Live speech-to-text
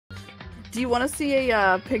Do you want to see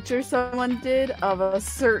a picture someone did of a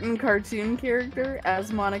certain cartoon character as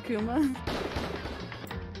Monokuma?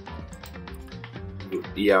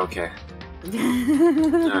 Yeah, okay.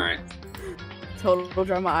 Alright. Total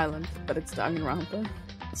Drama Island, but it's Danganronpa.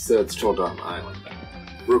 So it's Total Drama Island.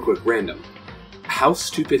 Real quick, random. How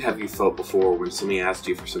stupid have you felt before when somebody asked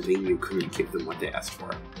you for something you couldn't give them what they asked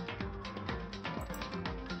for?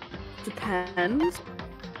 Depends.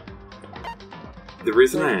 The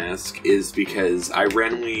reason I ask is because it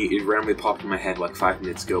randomly popped in my head like 5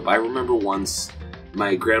 minutes ago, but I remember once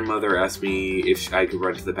my grandmother asked me if I could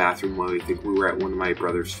run to the bathroom while I think we were at one of my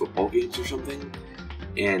brother's football games or something,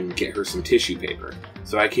 and get her some tissue paper.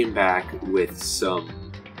 So I came back with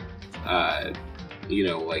some,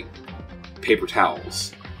 like, paper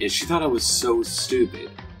towels. And she thought I was so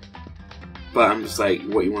stupid. But I'm just like,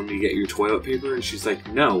 what, you want me to get your toilet paper? And she's like,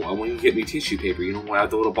 no, I want you to get me tissue paper. You know,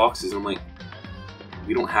 out the little boxes. And I'm like,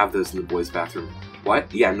 we don't have those in the boys' bathroom.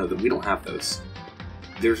 What? Yeah, no, we don't have those.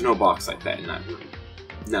 There's no box like that in that room.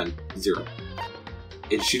 None. Zero.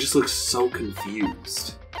 And she just looks so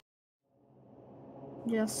confused.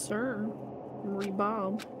 Yes, sir.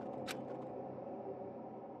 Rebob.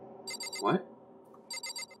 What?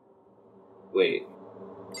 Wait.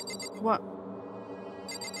 What?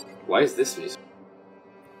 Why is this music?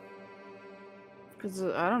 Because,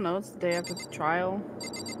 I don't know, it's the day after the trial.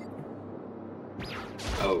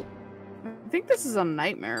 Oh. I think this is a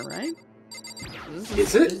nightmare, right?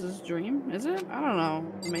 Is it? Is this dream? Is it? I don't know.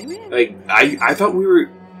 Maybe? Like, I thought we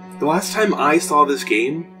were... The last time I saw this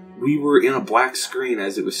game, we were in a black screen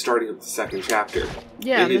as it was starting up the second chapter.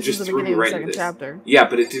 Yeah, and this is the beginning of the second chapter. Yeah,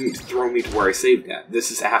 but it didn't throw me to where I saved at.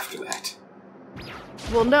 This is after that.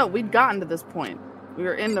 Well, no, we'd gotten to this point. We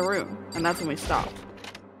were in the room, and that's when we stopped.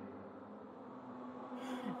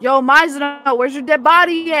 Yo, Mizuno, where's your dead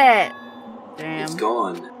body at? Damn. It's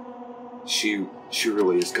gone. She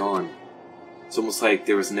really is gone. It's almost like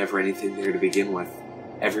there was never anything there to begin with.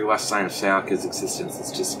 Every last sign of Sayaka's existence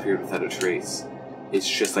has disappeared without a trace. It's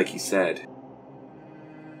just like he said.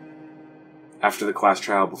 After the class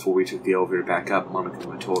trial, before we took the elevator back up,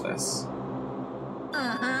 Monokuma told us.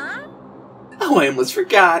 Oh, I almost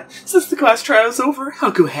forgot. Since the class trial is over,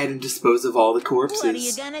 I'll go ahead and dispose of all the corpses. What are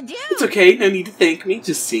you gonna do? It's okay, no need to thank me.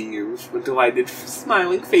 Just seeing your delighted,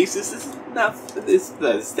 smiling faces is enough.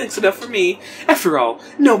 Thanks enough for me. After all,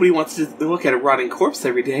 nobody wants to look at a rotting corpse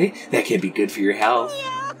every day. That can't be good for your health.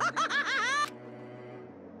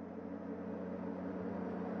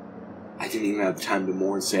 I didn't even have the time to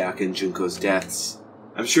mourn Sayaka and Junko's deaths.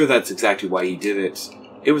 I'm sure that's exactly why he did it.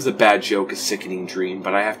 It was a bad joke, a sickening dream,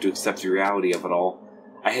 but I have to accept the reality of it all.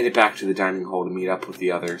 I headed back to the dining hall to meet up with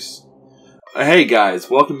the others. Hey guys,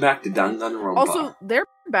 welcome back to Danganronpa. Also, their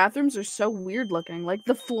bathrooms are so weird looking. Like,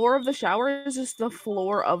 the floor of the shower is just the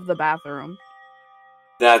floor of the bathroom.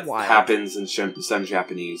 That happens in some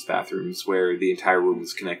Japanese bathrooms, where the entire room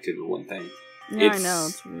is connected to one thing. Yeah, I know,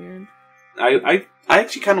 it's weird. I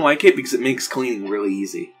actually kind of like it because it makes cleaning really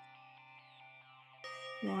easy.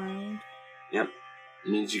 Wild. Yep. It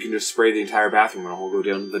means you can just spray the entire bathroom and it'll go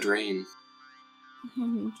down to the drain.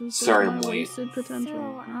 Sorry I'm late.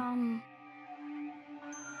 Potential.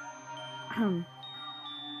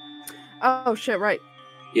 Oh shit, right.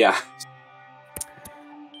 Yeah.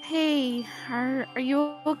 Hey, are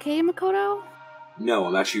you okay, Makoto? No,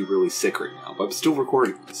 I'm actually really sick right now, but I'm still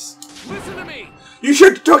recording this. Listen to me! You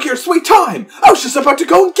should have took your sweet time! I was just about to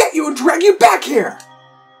go and get you and drag you back here!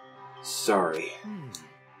 Sorry.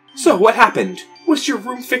 So, what happened? Was your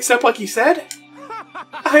room fixed up like you said?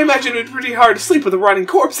 I imagine it would be pretty hard to sleep with a rotting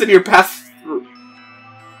corpse in your bathroom.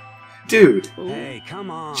 Dude. Hey, come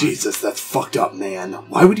on. Jesus, that's fucked up, man.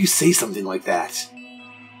 Why would you say something like that?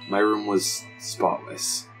 My room was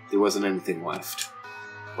spotless. There wasn't anything left.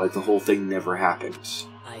 Like the whole thing never happened.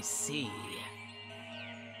 I see.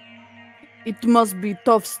 It must be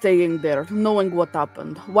tough staying there, knowing what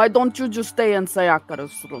happened. Why don't you just stay in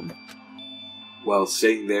Sayaka's room? Well,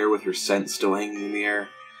 staying there with her scent still hanging in the air,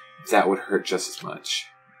 that would hurt just as much.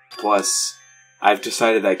 Plus, I've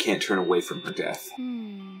decided that I can't turn away from her death.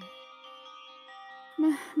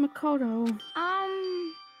 Makoto.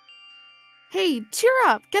 Hey, cheer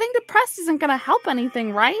up! Getting depressed isn't gonna help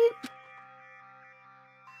anything, right?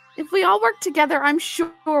 If we all work together, I'm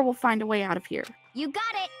sure we'll find a way out of here. You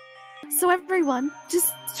got it! So everyone,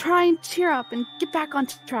 just try and cheer up and get back on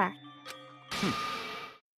track.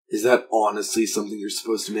 Is that honestly something you're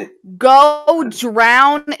supposed to make? Go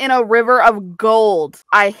drown in a river of gold.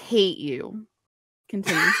 I hate you.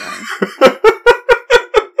 Continue, sorry.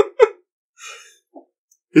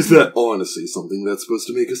 Is that honestly something that's supposed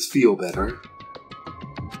to make us feel better?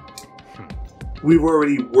 We were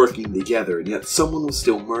already working together, and yet someone was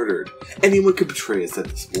still murdered. Anyone could betray us at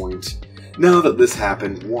this point. Now that this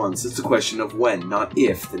happened once, it's a question of when, not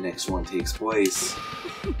if, the next one takes place.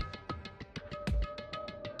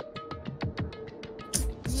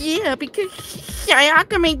 Yeah, because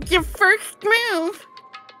Sayaka made your first move.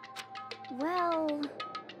 Well...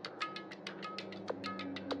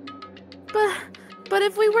 But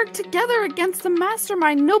if we work together against the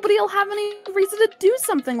mastermind, nobody'll have any reason to do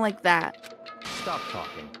something like that. Stop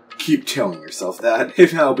talking. Keep telling yourself that,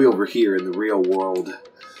 and I'll be over here in the real world.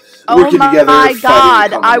 Oh Working together, my fighting god, a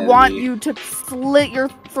common I want enemy. you to slit your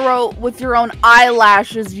throat with your own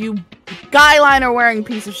eyelashes, you guyliner wearing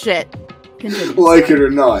piece of shit. Continue. Like it or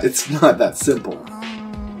not, it's not that simple.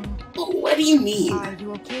 What do you mean? Are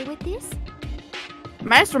you okay with this?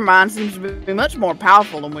 Mastermind seems to be much more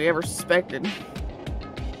powerful than we ever suspected.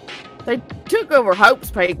 They took over Hope's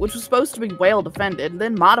Peak, which was supposed to be well defended, and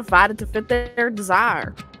then modified it to fit their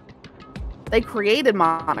desire. They created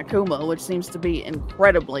Monokuma, which seems to be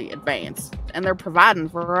incredibly advanced, and they're providing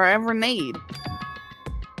for our every need.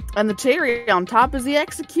 And the cherry on top is the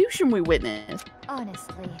execution we witnessed.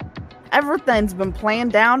 Honestly. Everything's been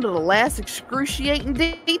planned down to the last excruciating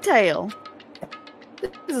detail.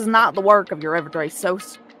 This is not the work of your everyday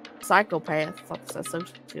psychopath. I thought this said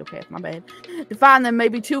sociopath, my bad. To find them may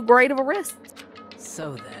be too great of a risk.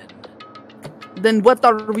 So Then what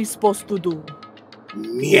are we supposed to do?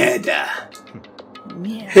 Mierda.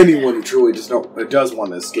 Yeah. Anyone who truly does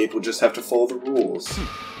want to escape will just have to follow the rules.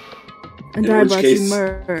 And In I which brought case- you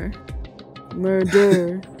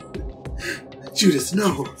murder. Judas,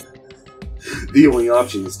 no! The only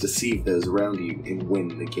option is to deceive those around you and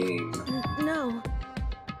win the game. No.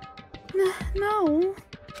 No.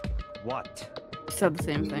 what? Said the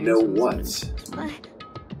same thing. Know what?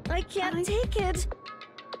 I can't take it.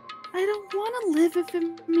 I don't want to live if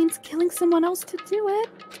it means killing someone else to do it.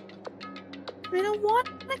 I don't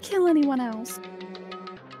want to kill anyone else.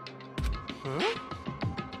 Huh?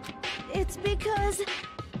 It's because...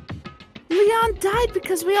 Leon died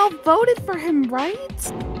because we all voted for him,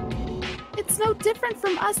 right? It's no different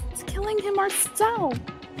from us killing him ourselves.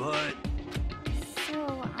 But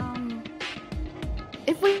So,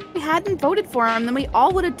 If we hadn't voted for him, then we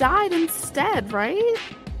all would have died instead, right?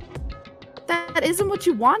 That isn't what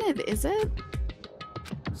you wanted, is it?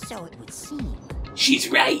 So it would seem. She's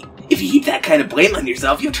right. If you heap that kind of blame on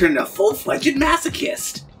yourself, you'll turn into a full-fledged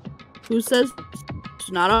masochist. Who says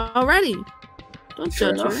it's not already? Don't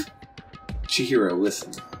Fair judge her. enough. Chihiro,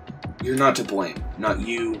 listen. You're not to blame. Not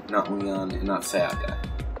you, not Leon, and not Sayaka.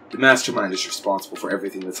 The mastermind is responsible for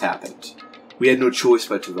everything that's happened. We had no choice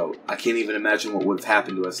but to vote. I can't even imagine what would have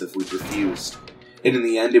happened to us if we'd refused. And in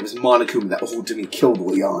the end, it was Monokuma that ultimately killed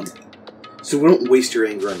Leon. So don't waste your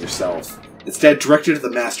anger on yourself. Instead, direct it to the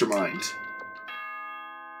mastermind.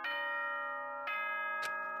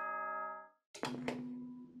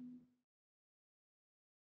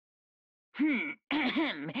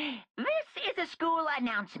 This is a school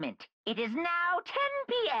announcement. It is now 10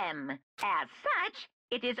 p.m. As such,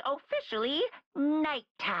 it is officially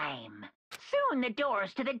nighttime. Soon the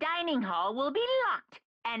doors to the dining hall will be locked,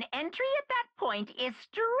 and entry at that point is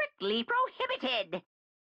strictly prohibited.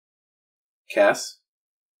 Cass?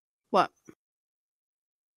 What?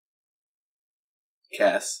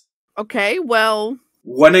 Cass? Okay, well...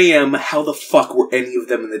 1 a.m., how the fuck were any of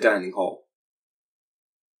them in the dining hall?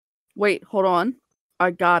 Wait, hold on. I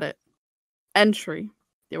got it. Entry.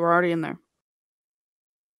 They were already in there.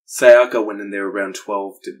 Sayaka went in there around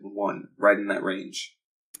 12 to 1, right in that range.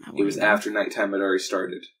 I It was wouldn't know. after nighttime had already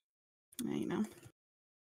started. Yeah, you know.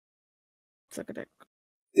 Suck a dick.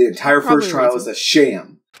 The entire Probably first trial reason. is a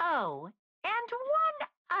sham. Oh, and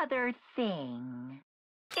one other thing.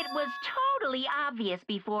 It was totally obvious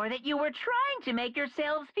before that you were trying to make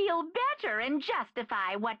yourselves feel better and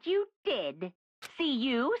justify what you did. See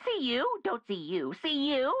you, don't see you, see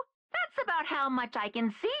you. That's about how much I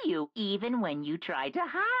can see you, even when you try to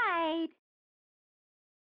hide.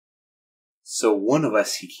 So one of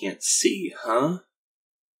us he can't see, huh?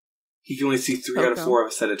 He can only see 3 out of Toko. 4 of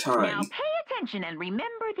us at a time. Now pay attention and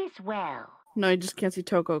remember this well. No, you just can't see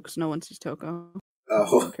Toko because no one sees Toko. No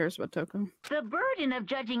Oh, one cares about Toko. The burden of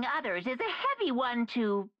judging others is a heavy one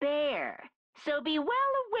to bear, so be well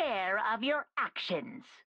aware of your actions.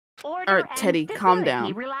 Order Alright, Teddy, and calm stability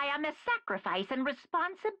down. rely on the sacrifice and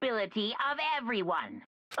responsibility of everyone.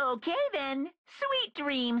 Okay then, sweet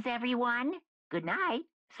dreams, everyone. Good night.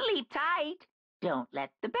 Sleep tight. Don't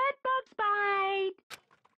let the bed bugs bite.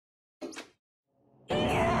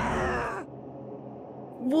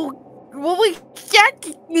 Well, we check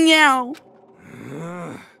now.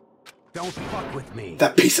 Don't fuck with me.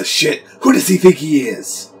 That piece of shit! Who does he think he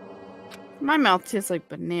is? My mouth tastes like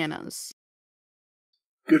bananas.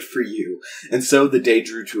 Good for you. And so the day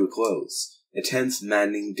drew to a close. A tense,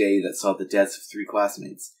 maddening day that saw the deaths of 3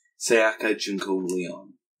 classmates, Sayaka, Junko, and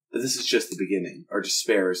Leon. But this is just the beginning. Our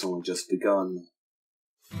despair has only just begun.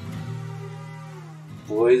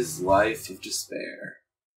 Boy's life of despair.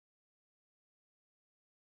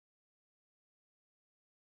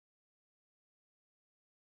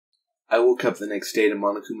 I woke up the next day to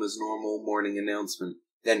Monokuma's normal morning announcement.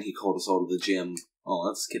 Then he called us all to the gym. Oh,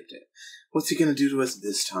 I skipped it. What's he gonna do to us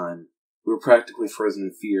this time? We were practically frozen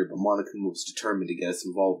in fear, but Monokuma was determined to get us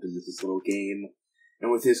involved in this little game.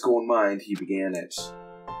 And with his goal in mind, he began it.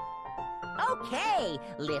 Okay,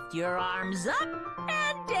 lift your arms up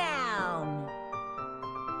and down.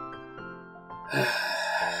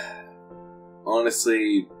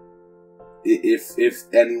 Honestly, if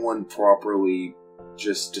anyone properly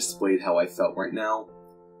just displayed how I felt right now,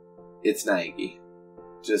 it's Naegi.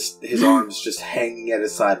 Just his arms just hanging at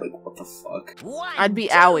his side, like what the fuck? 1, I'd be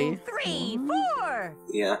 2, owie. 3, 4.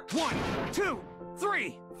 Yeah. 1, 2,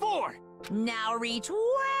 3, 4. Now reach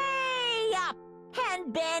way up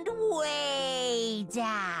and bend way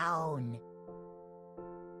down.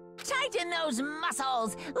 Tighten those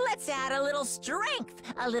muscles. Let's add a little strength,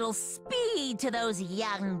 a little speed to those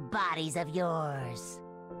young bodies of yours.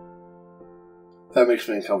 That makes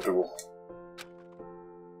me uncomfortable.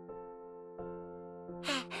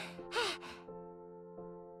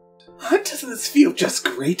 Doesn't this feel just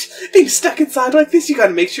great? Being stuck inside like this, you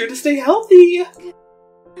gotta make sure to stay healthy.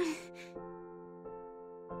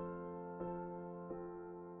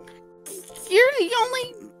 You're the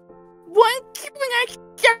only one keeping our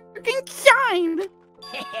fucking shine.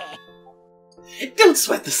 Don't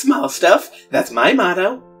sweat the small stuff. That's my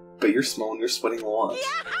motto. But you're small and you're sweating a lot.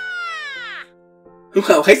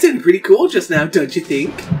 Well, I sounded pretty cool just now, don't you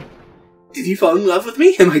think? Did you fall in love with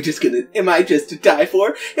me? Am I just to die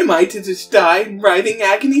for? Am I to just die in writhing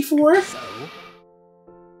agony for?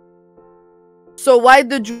 So why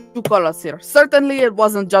did you call us here? Certainly it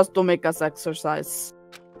wasn't just to make us exercise.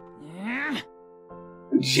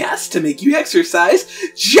 Just to make you exercise?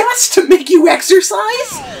 Just to make you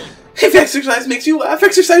exercise? If exercise makes you laugh,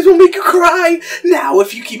 exercise will make you cry! Now,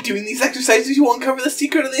 if you keep doing these exercises, you will uncover the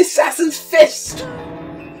secret of the Assassin's Fist!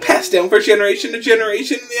 Passed down from generation to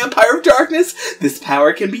generation in the Empire of Darkness, this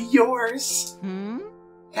power can be yours!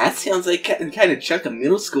 That sounds like the kind of chunk a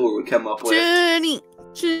middle schooler would come up with. Journey.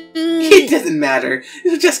 It doesn't matter.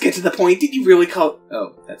 Just get to the point. Did you really call...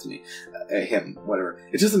 Oh, that's me. Him. Whatever.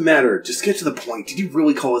 It doesn't matter. Just get to the point. Did you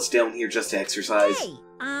really call us down here just to exercise? Hey,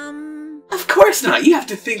 Of course not. You have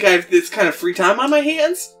to think I have this kind of free time on my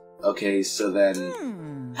hands. Okay, so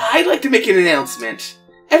then... I'd like to make an announcement.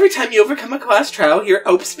 Every time you overcome a class trial here at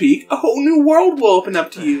Hope's Peak, a whole new world will open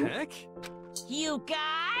up to you. Heck? you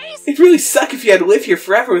guys? It'd really suck if you had to live here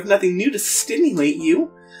forever with nothing new to stimulate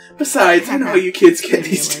you. Besides, I know how you kids get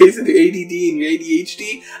these days with your ADD and your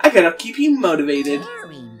ADHD. I gotta keep you motivated.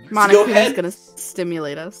 Monokuma's gonna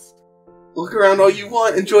stimulate us. Look around all you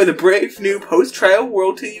want. Enjoy the brave new post-trial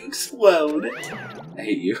world till you explode. I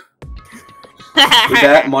hate you. With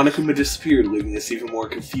that, Monokuma disappeared, leaving us even more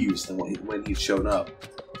confused than when he showed up.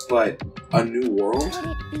 But a new world? Could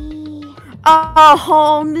it be? A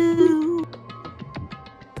whole new...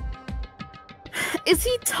 Is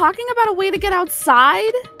he talking about a way to get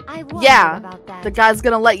outside? I wonder Yeah, about that. the guy's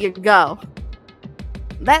gonna let you go.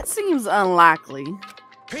 That seems unlikely.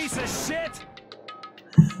 Piece of shit!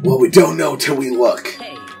 Well, we don't know till we look.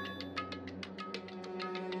 Hey,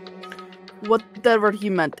 Whatever he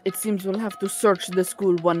meant, it seems we'll have to search the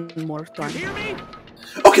school one more you time. hear me?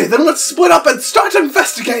 Okay, then let's split up and start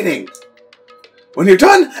investigating! When you're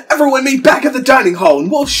done, everyone meet back at the dining hall and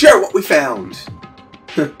we'll share what we found.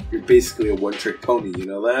 You're basically a one-trick pony, you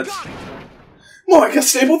know that? More like a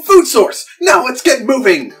stable food source! Now let's get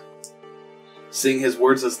moving! Seeing his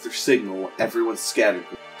words as their signal, everyone scattered.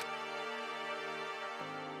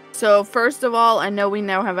 So, first of all, I know we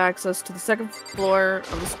now have access to the second floor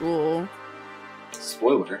of the school.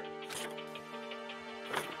 Spoiler.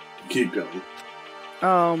 Keep going.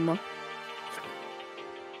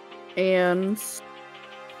 And...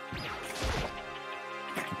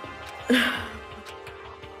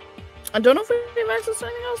 I don't know if we have access to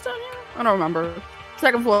anything else down here. I don't remember.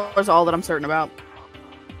 Second floor is all that I'm certain about.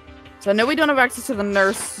 So I know we don't have access to the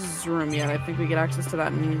nurse's room yet. I think we get access to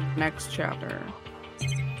that in next chapter.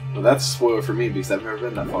 Well, that's a spoiler for me because I've never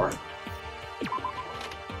been that far.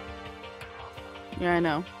 Yeah, I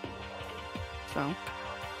know. So,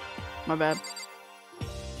 my bad.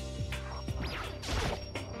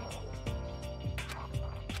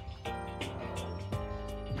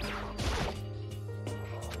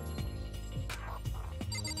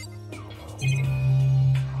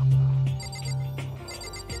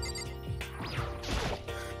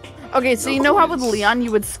 Okay, so No you know how with coins. Leon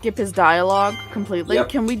you would skip his dialogue completely? Yep.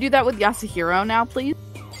 Can we do that with Yasuhiro now, please?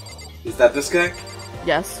 Is that this guy?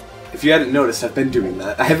 Yes. If you hadn't noticed, I've been doing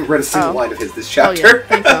that. I haven't read a single Oh. line of his this Oh chapter. yeah,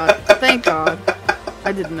 thank God. Thank God.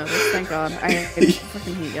 I didn't know this, thank God. I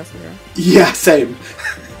fucking hate Yasuhiro. Yeah, same.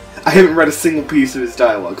 I haven't read a single piece of his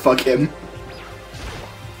dialogue. Fuck him.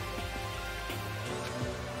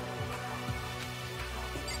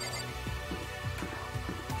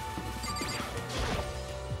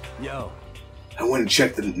 Yo. I went and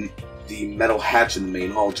checked the metal hatch in the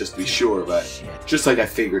main hall just to be sure, but just like I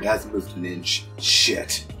figured, it hasn't moved an inch.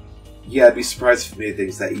 Shit. Yeah, I'd be surprised if it made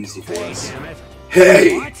things that easy for us. Damn it.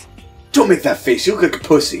 Hey! What? Don't make that face, you look like a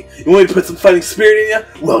pussy. You want me to put some fighting spirit in ya?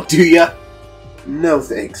 Well, do ya? No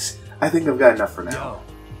thanks. I think I've got enough for now. Yo.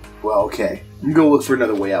 Well, okay. I'm gonna look for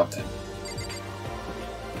another way out then.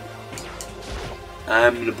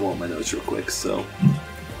 I'm gonna blow my nose real quick, so...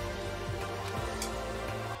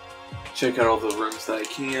 Check out all the rooms that I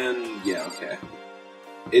can. Yeah, okay.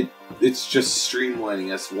 It's just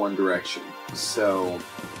streamlining us one direction. So...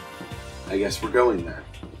 I guess we're going there.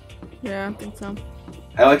 Yeah, I think so.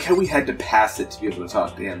 I like how we had to pass it to be able to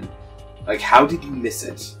talk to him. Like, how did you miss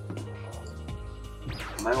it?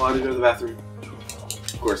 Am I allowed to go to the bathroom?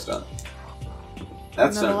 Of course not.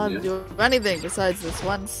 That's I'm not allowed not to new. do anything besides this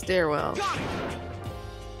one stairwell.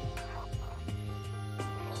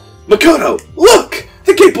 Makoto! Look!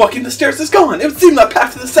 The gate blocking the stairs is gone! It would seem that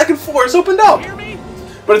path to the second floor is opened up! Hear me?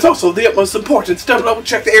 But it's also of the utmost importance to double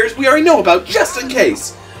check the areas we already know about, just in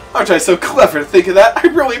case! Aren't I so clever to think of that? I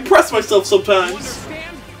really impress myself You sometimes!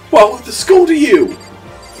 understand? Well, with the school to you!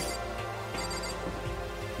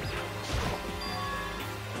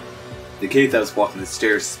 The gate that was blocking the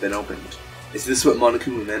stairs has been opened. Is this what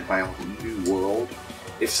Monokuma meant by a new world?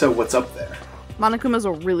 If so, what's up there? Monokuma's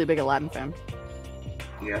a really big Aladdin fan.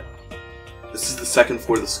 Yeah. This is the second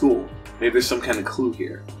floor of the school. Maybe there's some kind of clue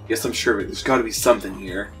here. Yes, I'm sure of it. There's gotta be something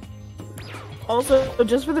here. Also,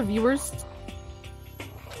 just for the viewers,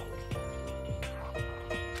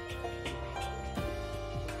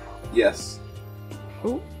 Yes.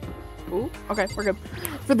 ooh, okay, we're good.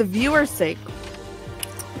 For the viewer's sake,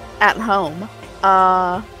 at home,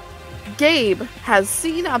 Gabe has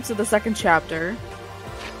seen up to the second chapter,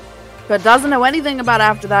 but doesn't know anything about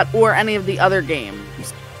after that or any of the other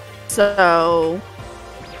games. So,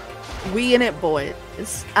 we in it, boys.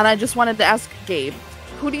 And I just wanted to ask Gabe,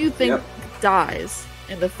 who do you think Yep. dies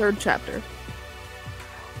in the third chapter?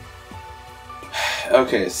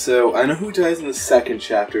 Okay, so I know who dies in the second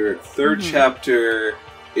chapter. Third chapter,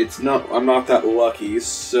 I'm not that lucky,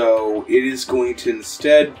 so it is going to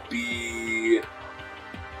instead be...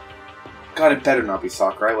 God, it better not be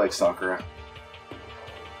Sakura. I like Sakura.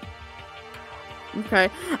 Okay.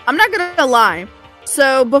 I'm not gonna lie.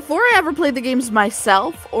 So, before I ever played the games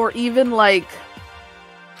myself, or even, like,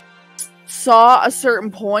 saw a certain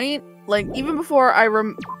point, like, even before I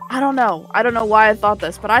don't know why I thought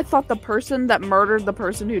this, but I thought the person that murdered the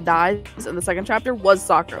person who dies in the second chapter was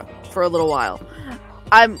Sakura for a little while.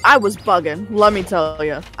 I was bugging, let me tell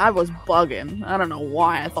you. I was bugging. I don't know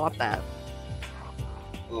why I thought that.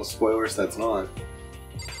 Well, spoilers, that's not.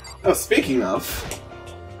 Oh, speaking of...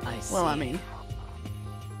 Well, I mean...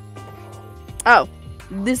 Oh,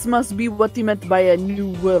 this must be what he meant by a new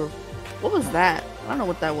world. What was that? I don't know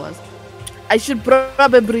what that was. I should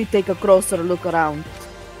probably take a closer look around.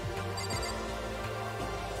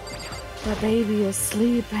 The baby is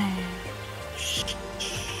sleeping. Shh.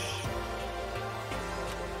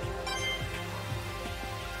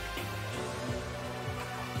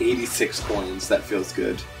 86 coins, that feels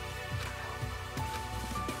good.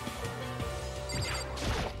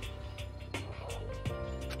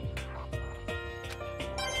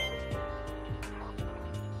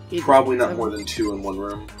 Probably not more than 2 in one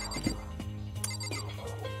room.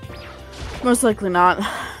 Most likely not.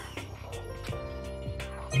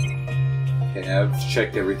 Okay, I've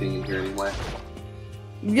checked everything in here anyway.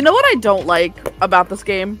 You know what I don't like about this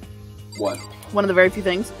game? What? One of the very few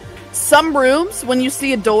things. Some rooms, when you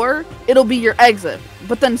see a door, it'll be your exit.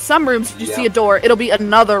 But then some rooms, you see a door, it'll be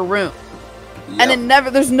another room. And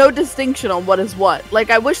Yep. there's no distinction on what is what. Like,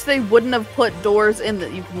 I wish they wouldn't have put doors in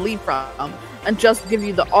that you can leave from and just give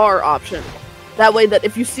you the R option. That way that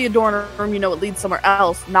if you see a door in a room, you know it leads somewhere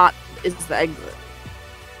else, not is the exit.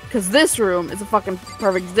 Because this room is a fucking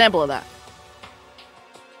perfect example of that.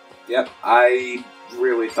 Yep, I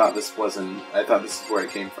really thought this wasn't... I thought this is where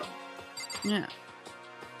it came from. Yeah.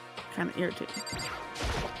 Kind of irritating.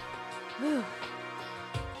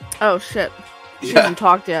 Oh, shit. She Yeah. hasn't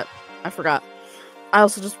talked yet. I forgot. I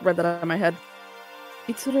also just read that out of my head.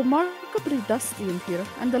 It's remarkably dusty in here,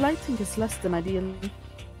 and the lighting is less than ideal.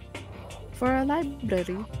 For a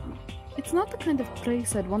library, it's not the kind of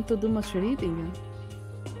place I'd want to do much reading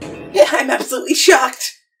in. Yeah, I'm absolutely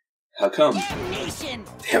shocked! How come? Damnation!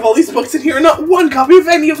 They have all these books in here and not one copy of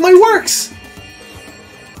any of my works!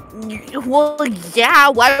 Well, yeah,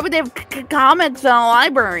 why would they have comics in a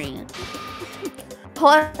library?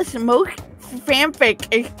 Plus, most fanfic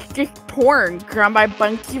is just porn drawn by a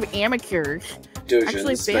bunch of amateurs. Dojins,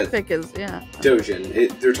 Actually, fanfic is, yeah.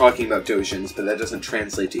 Dojin. They're talking about dojins, but that doesn't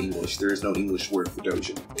translate to English. There is no English word for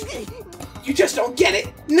dojin. You just don't get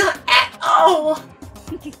it! Not at all!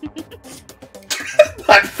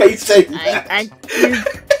 I'm facing that!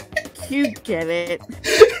 You get it.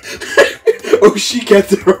 Oh, she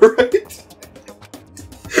gets it alright!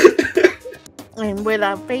 And with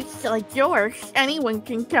a face like yours, anyone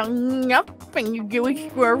can tell nothing you do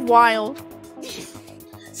is worthwhile.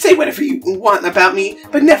 Say whatever you want about me,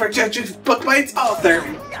 but never judge a book by its author!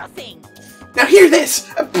 Nothing! Now hear this!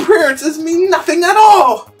 Appearances mean nothing at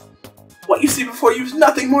all! What you see before you is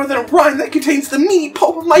nothing more than a rhyme that contains the meaty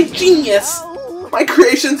pulp of my genius! Oh. My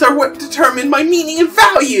creations are what determine my meaning and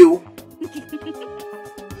value!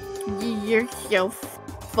 You're so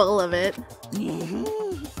full of it.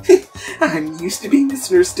 I'm used to being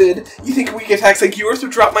misunderstood. You think weak attacks like yours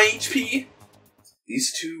would drop my HP?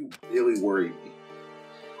 These two really worry me.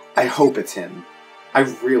 I hope it's him. I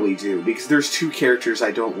really do, because there's two characters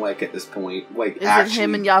I don't like at this point. Like, Is actually, it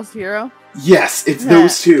him and Yasuhiro? yes, it's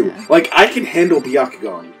those two. Like, I can handle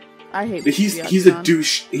Byakugan. I hate But he's a Byakugan.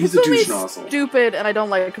 douche. He's a douche Kafumi's nozzle. stupid, and I don't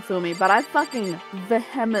like Kafumi, but I fucking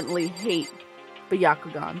vehemently hate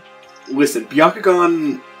Byakugan. Listen,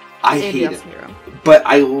 Byakugan, I And hate him. Yasuhiro. But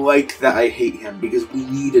I like that I hate him, because we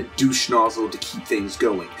need a douche nozzle to keep things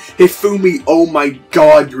going. Hifumi, oh my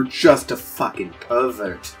god, you're just a fucking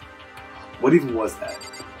pervert. What even was that?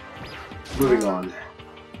 Moving on.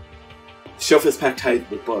 The shelf is packed tight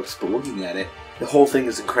with books, but looking at it, the whole thing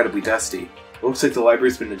is incredibly dusty. It looks like the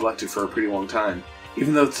library's been neglected for a pretty long time.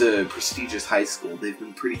 Even though it's a prestigious high school, they've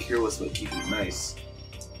been pretty careless about keeping it nice.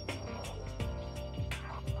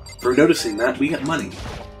 For noticing that, we got money.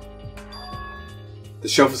 The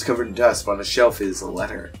shelf is covered in dust, but on the shelf is a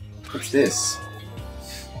letter. What's this?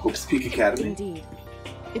 Hope's Peak Academy? Indeed.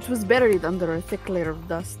 It was buried under a thick layer of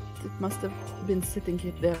dust. It must have been sitting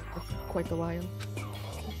there for quite a while.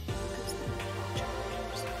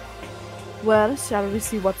 Well, shall we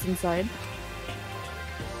see what's inside?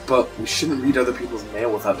 But we shouldn't read other people's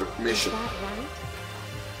mail without their permission.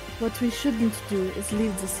 What we shouldn't do is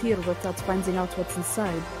leave this here without finding out what's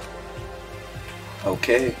inside.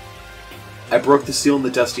 Okay. I broke the seal in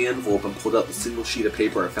the dusty envelope and pulled out the single sheet of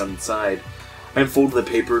paper I found inside. I unfolded the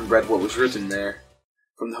paper and read what was written there.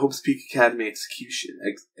 From the Hope's Peak Academy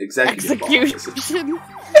executive office. Execution.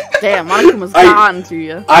 Damn, Monica was gone to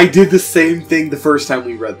you. I did the same thing the first time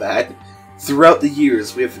we read that. Throughout the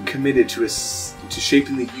years, we have committed to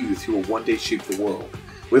shaping the youth who will one day shape the world.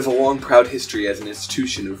 We have a long, proud history as an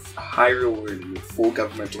institution of higher learning with full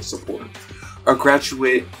governmental support. Our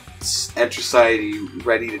graduates enter society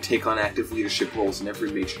ready to take on active leadership roles in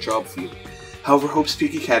every major job field. However, Hope's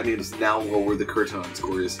Peak Academy must now lower the curtain on its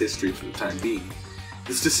glorious history for the time being.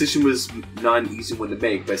 This decision was not an easy one to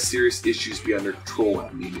make, but serious issues beyond our control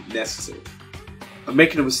have made it necessary. I'm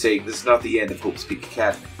making a mistake, this is not the end of Hope's Peak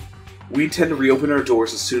Academy. We intend to reopen our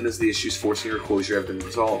doors as soon as the issues forcing our closure have been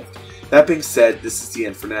resolved. That being said, this is the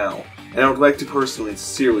end for now, and I would like to personally and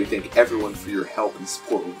sincerely thank everyone for your help and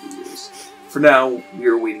support over the years. For now, we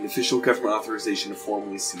are awaiting official government authorization to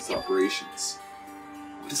formally cease operations.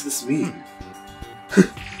 What does this mean?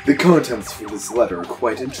 The contents for this letter are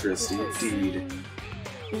quite interesting indeed.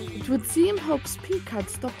 It would seem Hope's Peak had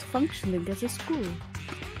stopped functioning as a school.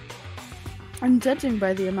 And judging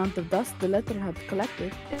by the amount of dust the letter had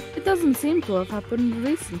collected, it doesn't seem to have happened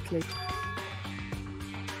recently.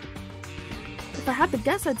 If I had to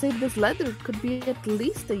guess, I'd say this letter could be at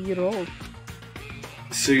least a year old.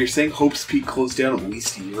 So you're saying Hope's Peak closed down at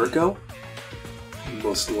least a year ago?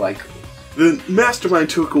 Most likely. The mastermind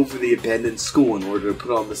took over the abandoned school in order to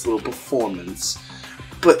put on this little performance.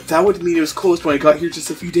 But that would mean it was closed when I got here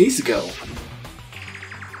just a few days ago.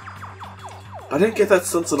 I didn't get that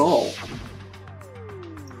sense at all.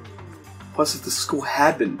 Plus, if the school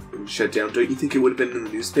had been shut down, don't you think it would have been in the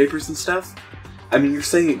newspapers and stuff? I mean, you're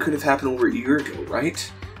saying it could have happened over a year ago,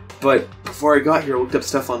 right? But before I got here, I looked up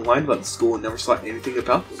stuff online about the school and never saw anything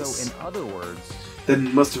about this. So, in other words, Then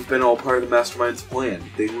it must have been all part of the mastermind's plan.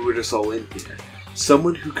 They lured us all in here.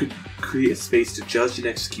 Someone who could create a space to judge and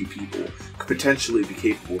execute people could potentially be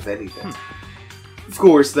capable of anything. Of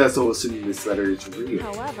course, that's all assuming this letter is real.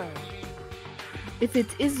 However, If it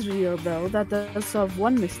is real, though, that does solve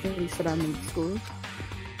one mystery surrounding the school.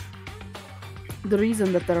 The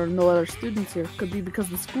reason that there are no other students here could be because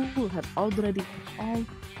the school had already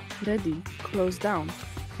closed down.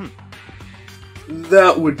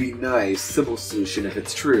 That would be nice. Simple solution if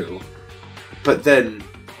it's true. But then,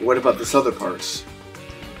 what about this other part?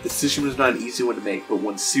 The decision was not an easy one to make, but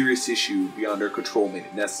one serious issue beyond our control made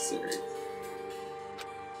it necessary.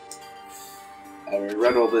 I already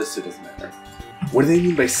read all this, it doesn't matter. What do they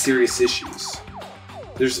mean by serious issues?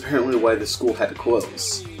 There's apparently why the school had to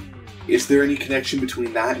close. Is there any connection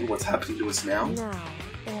between that and what's happening to us now?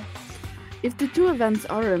 If the two events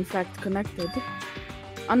are in fact connected,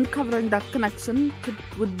 uncovering that connection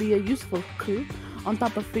would be a useful clue on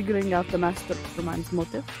top of figuring out the mastermind's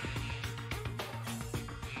motive.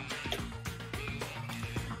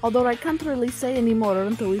 Although I can't really say any more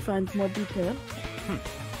until we find more detail.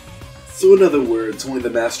 So in other words, only the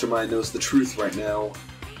mastermind knows the truth right now.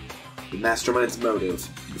 The mastermind's motive.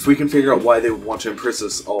 If we can figure out why they would want to imprison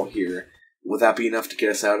us all here, will that be enough to get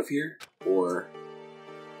us out of here? Or...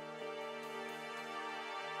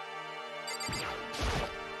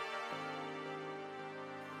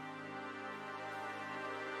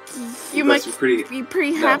 You might be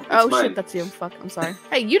pretty happy. Oh mine. shit, that's you. Fuck, I'm sorry.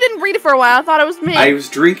 Hey, you didn't read it for a while. I thought it was me. I was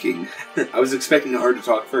drinking. I was expecting Art to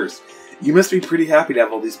talk first. You must be pretty happy to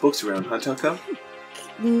have all these books around, huh, Tucko?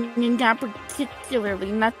 Not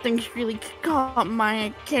particularly. Nothing's really caught my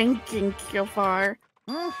attention so far.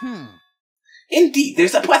 Indeed,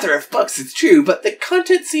 there's a plethora of books, it's true, but the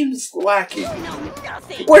content seems lacking.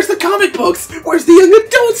 Where's the comic books? Where's the young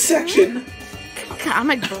adult section?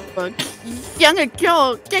 Comic book. Young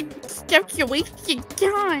adult. That's a waste of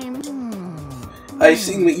time. I've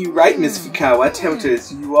seen what you write, Miss Fukawa. Talented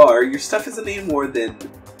as you are, your stuff isn't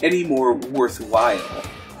any more worthwhile.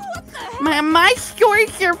 My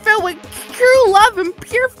stories are filled with true love and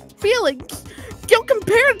pure feelings. Don't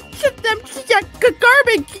compare them to that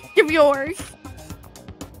garbage of yours.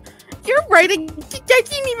 Your writing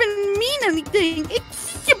doesn't even mean anything.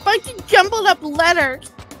 It's just a bunch of jumbled up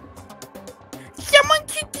letters. Someone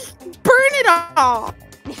should just burn it all.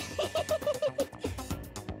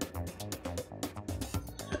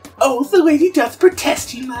 Oh, the lady doth protest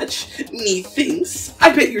too much. Methinks.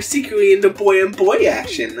 I bet you're secretly into boy-on-boy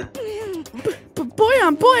action. But boy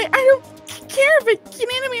on boy, I don't care if it's an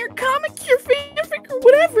anime or comics or fanfic or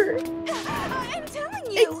whatever. I'm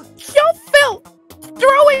telling you. It's so filth.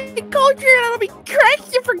 Throw away the culture and it'll be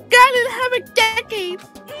crushed and forgotten in half a decade.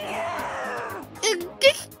 And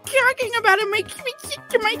just talking about it makes me sick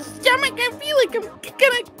to my stomach. I feel like I'm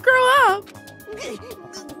gonna grow up.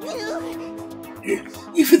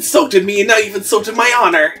 You've insulted me, and now you've insulted my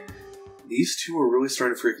honor! These two are really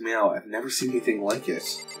starting to freak me out. I've never seen anything like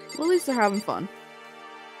it. Well, at least they're having fun.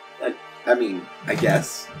 I mean, I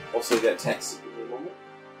guess. Also, I got text at the moment.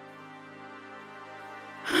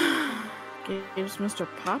 Gives Mr.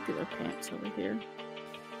 Popular Pants over here.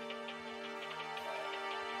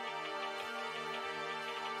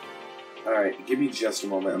 Alright, give me just a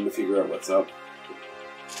moment. I'm gonna figure out what's up.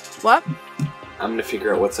 What? I'm gonna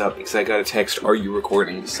figure out what's up because I got a text, are you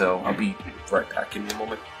recording? So I'll be right back. Give me a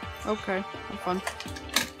moment. Okay, have fun.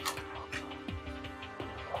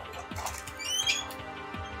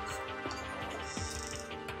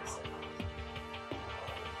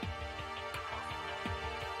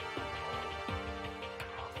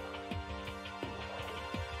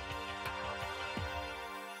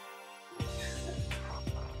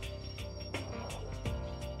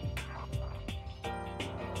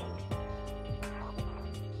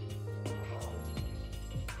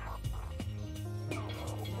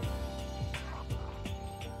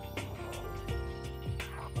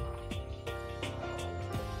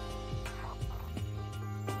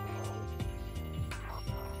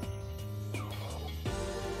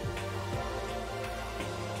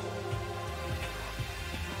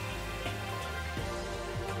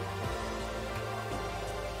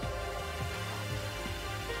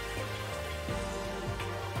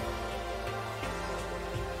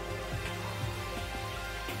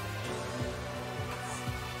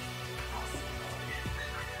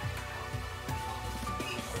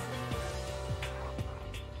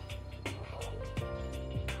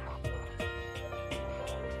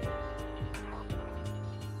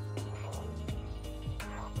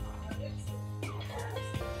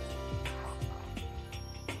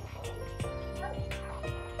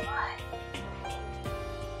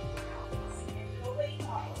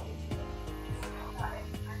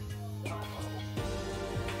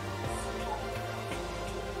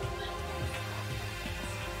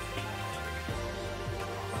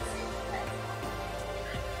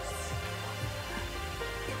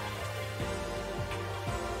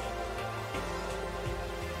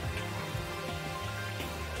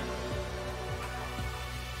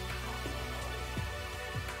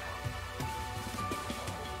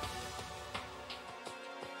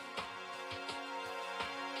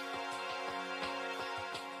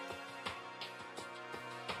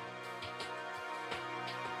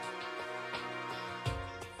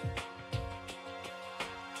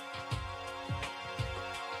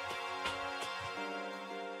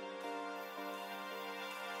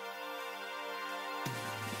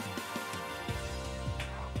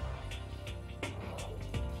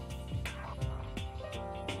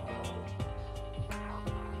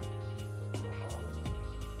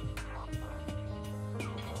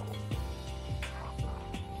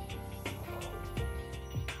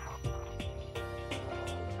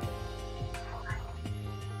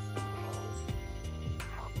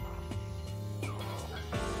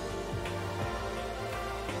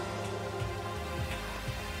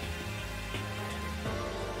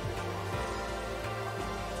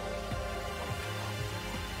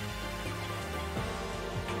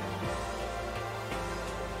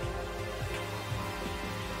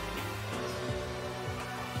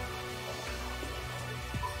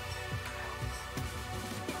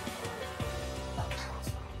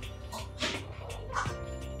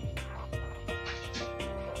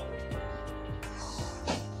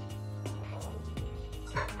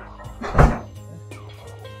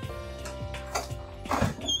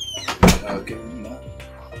 Okay.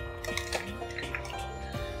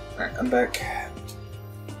 Alright, I'm back.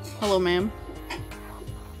 Hello, ma'am.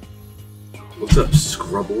 What's up,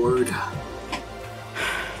 Scrubboard?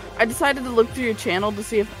 I decided to look through your channel to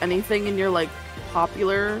see if anything in your, like,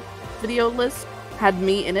 popular video list had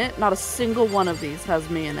me in it. Not a single one of these has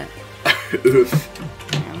me in it.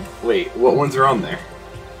 Oof. Man. Wait, what ones are on there?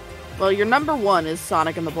 Well, your number 1 is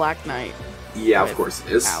Sonic and the Black Knight. Yeah, of with course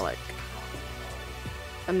it is. Alec.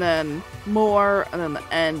 And then more, and then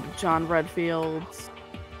the end, John Redfield.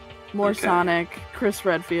 More Okay. Sonic, Chris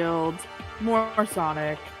Redfield. More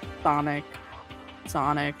Sonic, Sonic,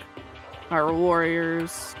 Hyrule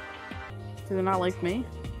Warriors. Do they not like me?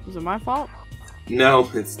 Is it my fault? No,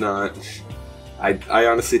 it's not. I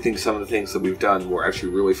honestly think some of the things that we've done were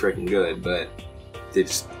actually really freaking good, but they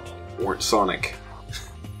just weren't Sonic.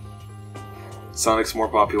 Sonic's more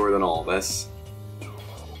popular than all of us.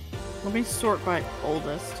 Let me sort by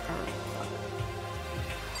oldest.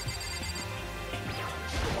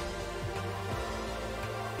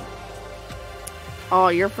 Oh,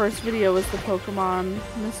 your first video was the Pokemon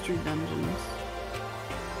Mystery Dungeons.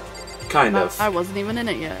 Kind of. I wasn't even in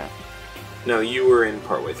it yet. No, you were in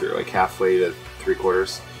partway through, like halfway to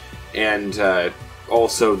 3/4. And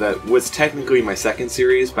also, that was technically my second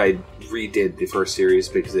series, but I redid the first series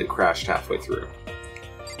because it crashed halfway through.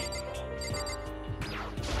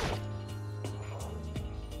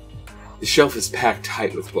 The shelf is packed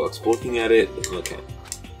tight with books. Looking at it, okay.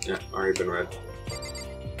 Yeah, already been read.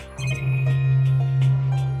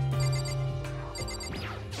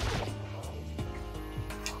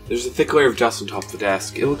 There's a thick layer of dust on top of the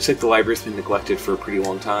desk. It looks like the library's been neglected for a pretty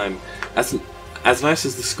long time. As nice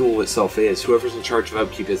as the school itself is, whoever's in charge of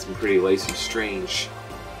upkeep has been pretty lazy and strange.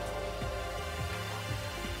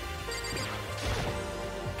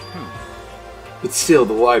 But still,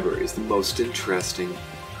 the library is the most interesting.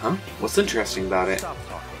 Huh? What's interesting about it? Stop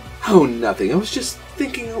talking. Oh, nothing. I was just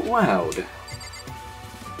thinking out loud.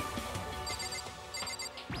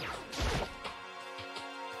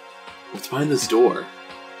 What's behind this door?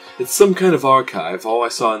 It's some kind of archive. All I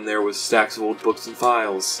saw in there was stacks of old books and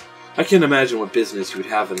files. I can't imagine what business you would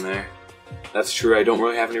have in there. That's true, I don't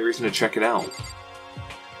really have any reason to check it out.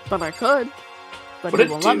 But I could. But What he a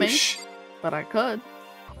won't let me. douche. But I could.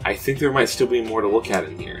 I think there might still be more to look at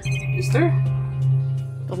in here. Is there?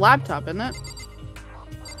 The laptop, isn't it?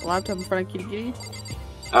 The laptop in front of Kitty Kitty?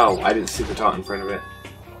 Oh, I didn't see the dot in front of it.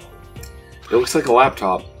 It looks like a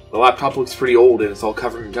laptop. The laptop looks pretty old and it's all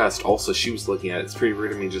covered in dust. Also, she was looking at it. It's pretty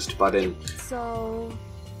rude of me just to butt in. So...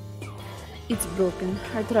 It's broken.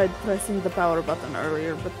 I tried pressing the power button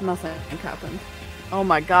earlier, but nothing happened. Oh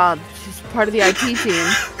my god, she's part of the IT team.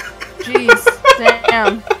 Jeez,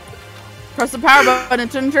 damn. Press the power button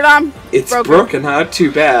and turn it on. It's broken, huh?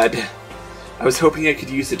 Too bad. I was hoping I could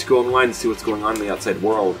use it to go online and see what's going on in the outside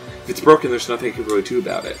world. If it's broken, there's nothing I can really do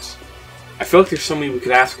about it. I feel like there's somebody we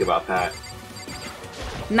could ask about that.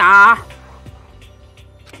 Nah.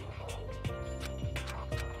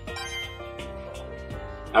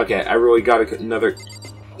 Okay, I really got another...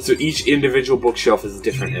 So each individual bookshelf is a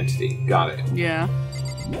different entity. Got it. Yeah.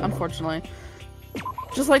 Unfortunately.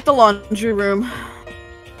 Just like the laundry room.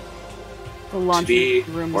 The laundry To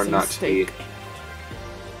be room or is a not to be. mistake.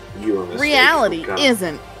 You are a mistake. Reality Oh, God.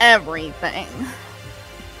 isn't everything.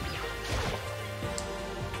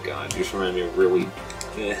 God, you just remind me of really...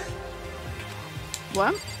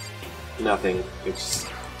 What? Nothing. It just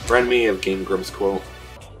reminded me of Game Grumps' quote.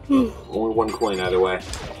 Only one coin either way.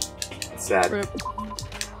 Sad. Rip.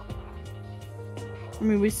 I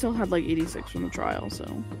mean, we still had like 86 from the trial, so.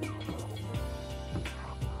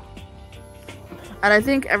 And I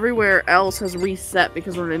think everywhere else has reset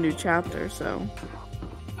because we're in a new chapter, so.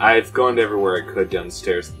 I've gone to everywhere I could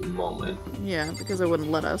downstairs at the moment. Yeah, because they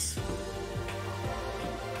wouldn't let us.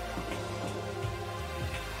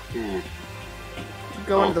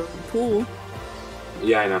 Go into the pool.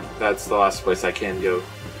 Yeah, I know. That's the last place I can go.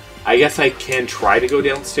 I guess I can try to go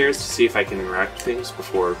downstairs to see if I can interact with things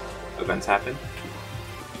before events happen.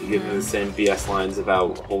 You give me the same BS lines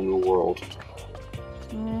about whole new world.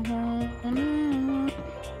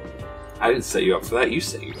 I didn't set you up for that. You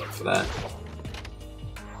set you up for that.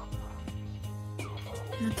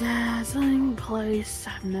 A dazzling place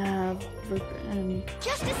I've never been.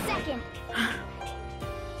 Just a second.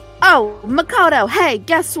 Oh, Makoto, hey,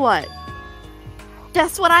 guess what?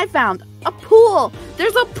 Guess what I found? A pool!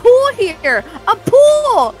 There's a pool here! A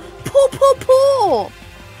pool! Pool, pool, pool!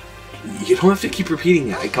 You don't have to keep repeating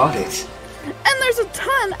that. I got it. And there's a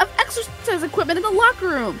ton of exercise equipment in the locker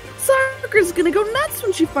room. Sakura's gonna go nuts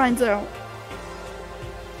when she finds out.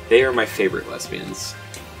 They are my favorite lesbians.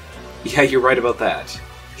 Yeah, you're right about that.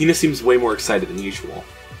 Hina seems way more excited than usual.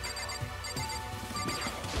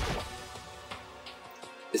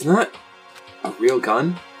 Isn't that a real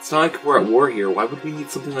gun? It's not like we're at war here. Why would we need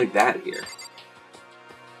something like that here?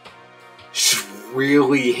 Just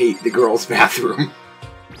really hate the girls' bathroom.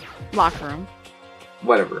 Locker room.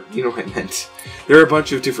 Whatever. You know what I meant. There are a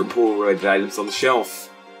bunch of different pool-related items on the shelf.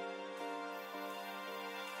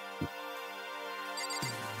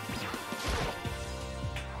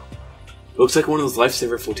 Looks like one of those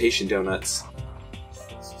lifesaver flotation donuts.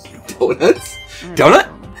 Donuts? Donut?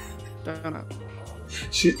 Donut.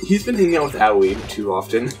 He's been hanging out with Aoi too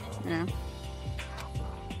often. Yeah.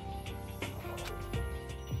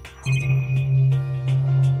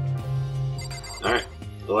 Alright,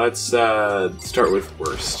 let's start with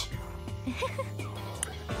worst.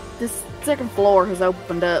 This second floor has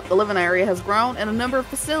opened up, the living area has grown, and a number of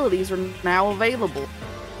facilities are now available.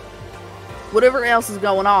 Whatever else is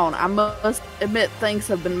going on, I must admit things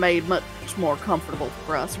have been made much more comfortable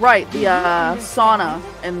for us. Right, the sauna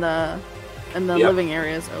and the living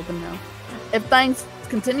area is open now. If things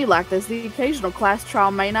continue like this, the occasional class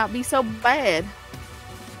trial may not be so bad.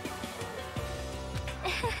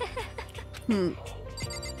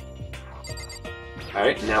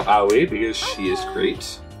 Alright, now Aoi, because she is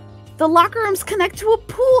great. The locker rooms connect to a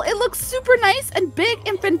pool. It looks super nice and big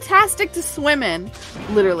and fantastic to swim in.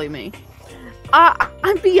 Literally me.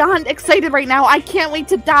 I'm beyond excited right now. I can't wait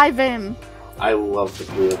to dive in. I love the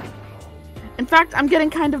pool. In fact, I'm getting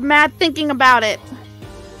kind of mad thinking about it.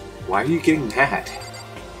 Why are you getting mad?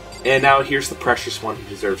 And now here's the precious one who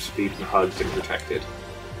deserves to be hugged and protected.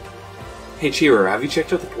 Hey Chiro, have you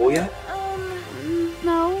checked out the pool yet?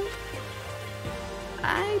 No.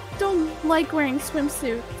 I don't like wearing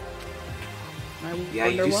swimsuits. Yeah,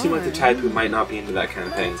 you do seem like the type who might not be into that kind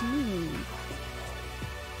of thing.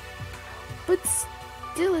 But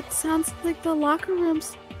still, it sounds like the locker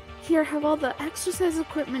rooms here have all the exercise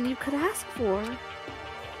equipment you could ask for.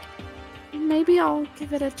 Maybe I'll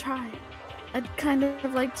give it a try. I'd kind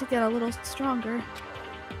of like to get a little stronger.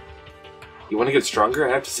 You want to get stronger?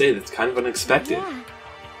 I have to say, that's kind of unexpected. Yeah,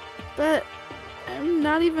 but I'm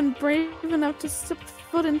not even brave enough to step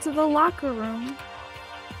foot into the locker room.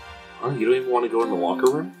 Oh, you don't even want to go in the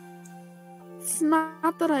locker room? It's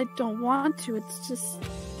not that I don't want to, it's just...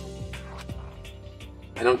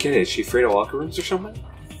 I don't get it. Is she afraid of locker rooms or something?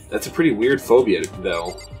 That's a pretty weird phobia,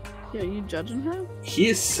 though. Yeah, are you judging her? He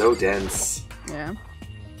is so dense. Yeah.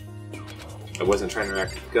 I wasn't trying to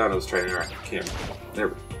interact with the gun, I was trying to interact with the camera. There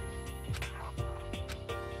we go.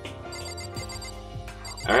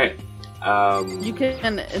 Alright. You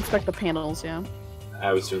can inspect the panels, yeah.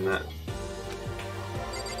 I was doing that.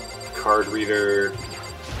 Card reader.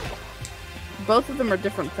 Both of them are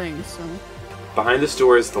different things, so... Behind this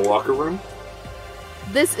door is the locker room.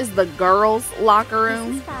 This is the girls' locker room.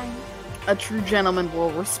 This is fine. A true gentleman will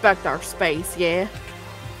respect our space, yeah?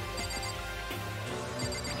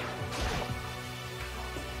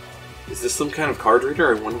 Is this some kind of card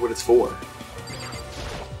reader? I wonder what it's for.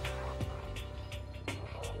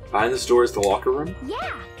 Behind this door is the locker room?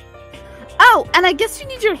 Yeah. Oh, and I guess you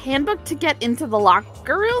need your handbook to get into the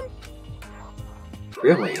locker room?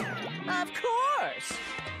 Really? Of course.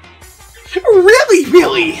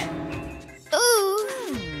 Really? Ooh.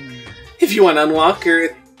 If you want to unlock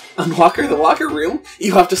the locker room,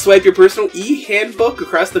 you have to swipe your personal e-handbook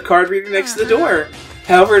across the card reader next to the door.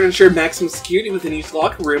 However, to ensure maximum security within each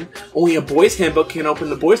locker room, only a boy's handbook can open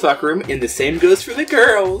the boys' locker room, and the same goes for the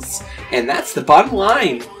girls. And that's the bottom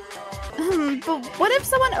line. But what if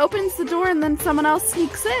someone opens the door and then someone else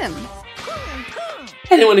sneaks in?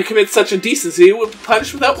 Anyone who commits such indecency will be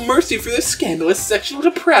punished without mercy for their scandalous sexual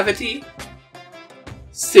depravity.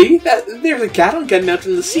 See? There's a gatling gun mounted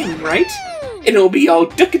in the ceiling, right? And it'll be all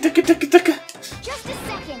ducka. Just a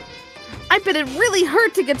second. I bet it really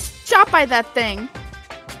hurt to get shot by that thing.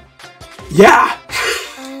 Yeah!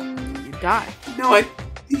 You die. No,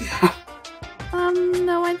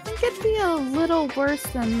 No, I think it'd be a little worse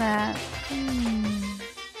than that.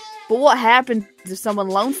 But what happens if someone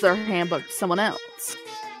loans their handbook to someone else?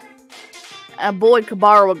 A boy could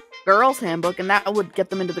borrow a girl's handbook, and that would get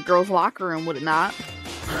them into the girls' locker room, would it not?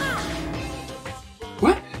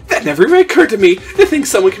 What? That never even occurred to me, to think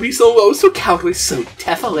someone could be so low, so cowardly, so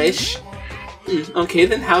devilish. Okay,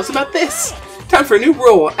 then how's about this? Time for a new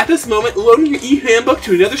rule. At this moment, loaning your e-handbook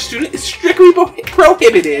to another student is strictly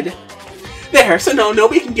prohibited. There, so now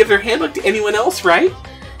nobody can give their handbook to anyone else, right?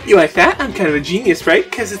 You like that? I'm kind of a genius, right?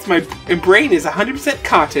 Because it's my brain is 100%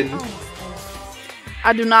 cotton.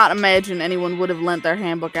 I do not imagine anyone would have lent their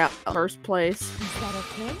handbook out in the first place. Is that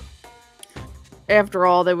okay? After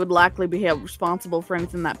all, they would likely be held responsible for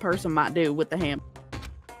anything that person might do with the handbook.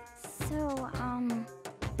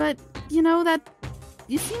 But, you know, that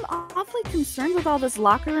you seem awfully concerned with all this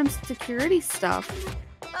locker room security stuff.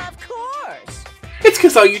 Of course. It's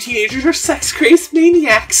because all you teenagers are sex-crazed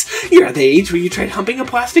maniacs. You're at the age where you tried humping a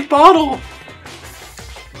plastic bottle.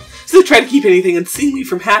 So to try to keep anything unseemly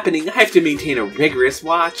from happening, I have to maintain a rigorous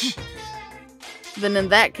watch. Then in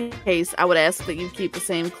that case, I would ask that you keep the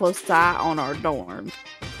same close eye on our dorm.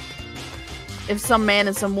 If some man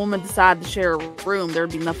and some woman decide to share a room,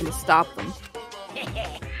 there'd be nothing to stop them.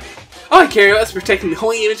 All I care about is protecting the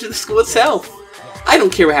holy image of the school itself. I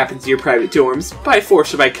don't care what happens to your private dorms. By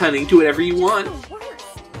force or by cunning, do whatever you want.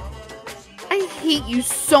 I hate you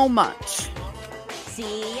so much.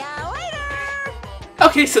 See ya later.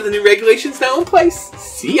 Okay, so the new regulation's now in place.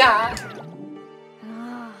 See ya!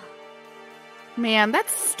 Man, that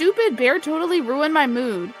stupid bear totally ruined my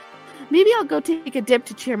mood. Maybe I'll go take a dip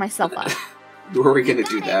to cheer myself up. Where are we gonna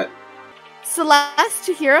do that?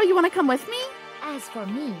 Celeste, Chihiro, you want to come with me? As for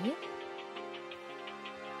me,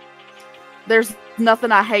 There's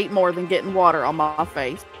nothing I hate more than getting water on my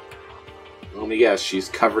face. Let me guess, she's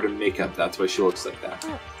covered in makeup. That's why she looks like that.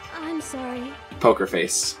 I'm sorry. Poker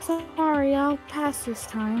face. Sorry, I'll pass this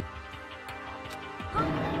time.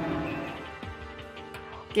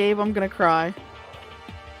 Gabe, I'm gonna cry.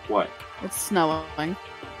 What? It's snowing.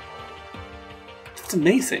 That's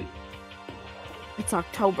amazing. It's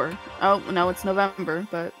October. Oh, no, it's November,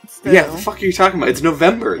 but still. Yeah, the fuck are you talking about? It's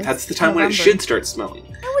November. It's That's the time when it November. should start snowing.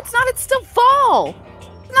 No, it's not. It's still fall.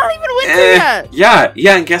 It's not even winter yet.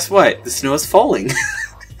 Yeah, and guess what? The snow is falling.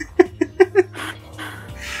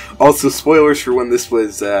 Also, spoilers for when this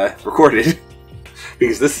was recorded.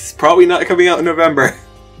 Because this is probably not coming out in November.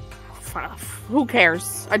 Who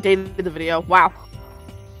cares? I dated the video. Wow.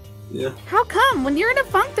 Yeah. How come? When you're in a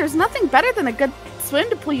funk, there's nothing better than a good swim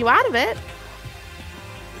to pull you out of it.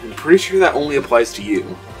 I'm pretty sure that only applies to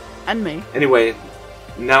you. And me. Anyway,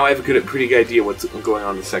 now I have a pretty good idea what's going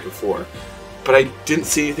on the second floor. But I didn't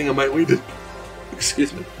see anything on my way to...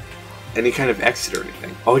 Excuse me. Any kind of exit or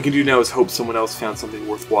anything. All I can do now is hope someone else found something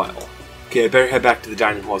worthwhile. Okay, I better head back to the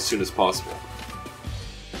dining hall as soon as possible.